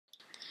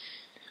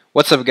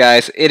What's up,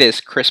 guys? It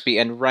is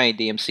Krispy and Ryan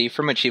DMC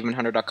from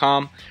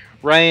AchievementHunter.com.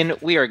 Ryan,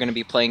 we are going to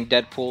be playing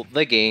Deadpool,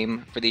 the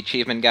game, for the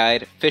achievement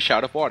guide, Fish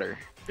Out of Water.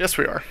 Yes,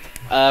 we are.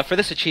 For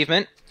this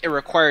achievement, it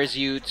requires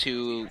you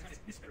to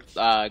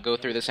go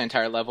through this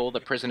entire level, the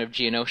Prison of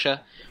Genosha,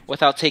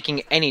 without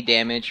taking any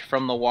damage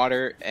from the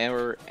water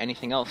or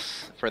anything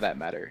else, for that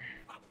matter.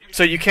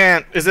 So you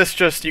can't, is this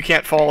just, you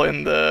can't fall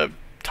in the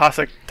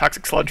toxic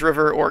sludge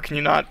river, or can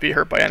you not be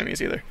hurt by enemies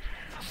either?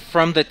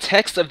 From the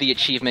text of the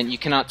achievement, you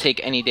cannot take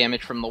any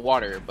damage from the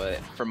water, but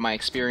from my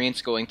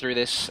experience going through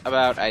this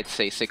about, I'd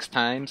say 6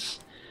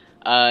 times,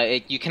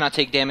 you cannot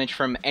take damage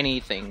from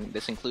anything.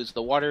 This includes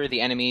the water,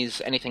 the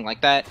enemies, anything like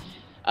that.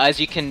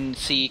 As you can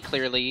see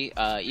clearly,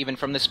 even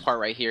from this part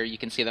right here, you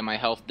can see that my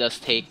health does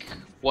take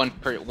one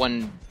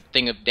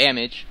thing of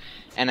damage,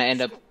 and I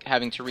end up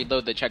having to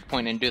reload the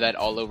checkpoint and do that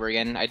all over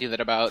again. I do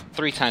that about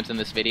 3 times in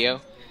this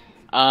video.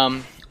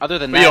 Other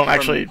than that, you don't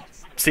actually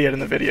see it in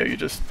the video, you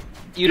just...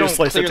 You don't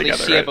slice clearly it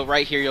together, see right? it, but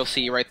right here you'll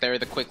see right there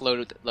the quick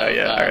load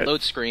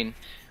screen.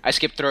 I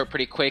skipped through it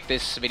pretty quick.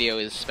 This video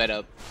is sped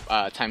up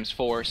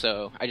 ×4,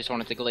 so I just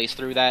wanted to glaze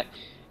through that.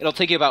 It'll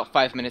take you about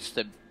 5 minutes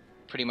to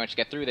pretty much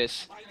get through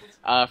this.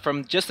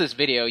 From just this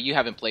video, you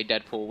haven't played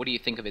Deadpool. What do you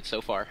think of it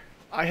so far?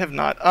 I have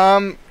not.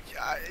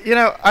 You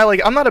know,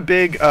 I'm not a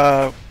big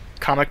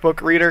comic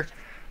book reader,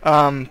 but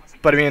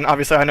I mean,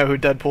 obviously I know who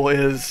Deadpool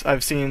is.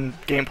 I've seen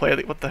gameplay of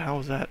the... What the hell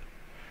is that?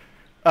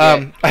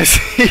 Yeah. I've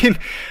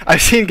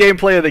seen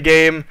gameplay of the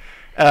game,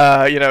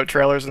 you know,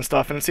 trailers and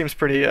stuff, and it seems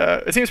pretty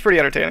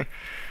entertaining.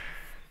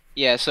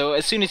 Yeah, so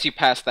as soon as you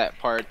pass that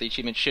part, the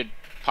achievement should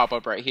pop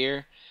up right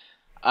here.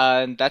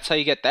 That's how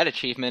you get that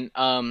achievement.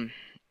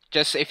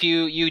 Just if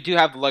you do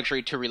have the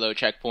luxury to reload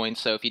checkpoints,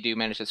 so if you do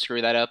manage to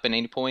screw that up at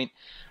any point,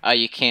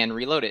 you can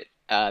reload it.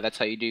 That's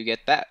how you do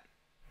get that.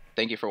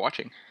 Thank you for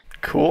watching.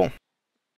 Cool.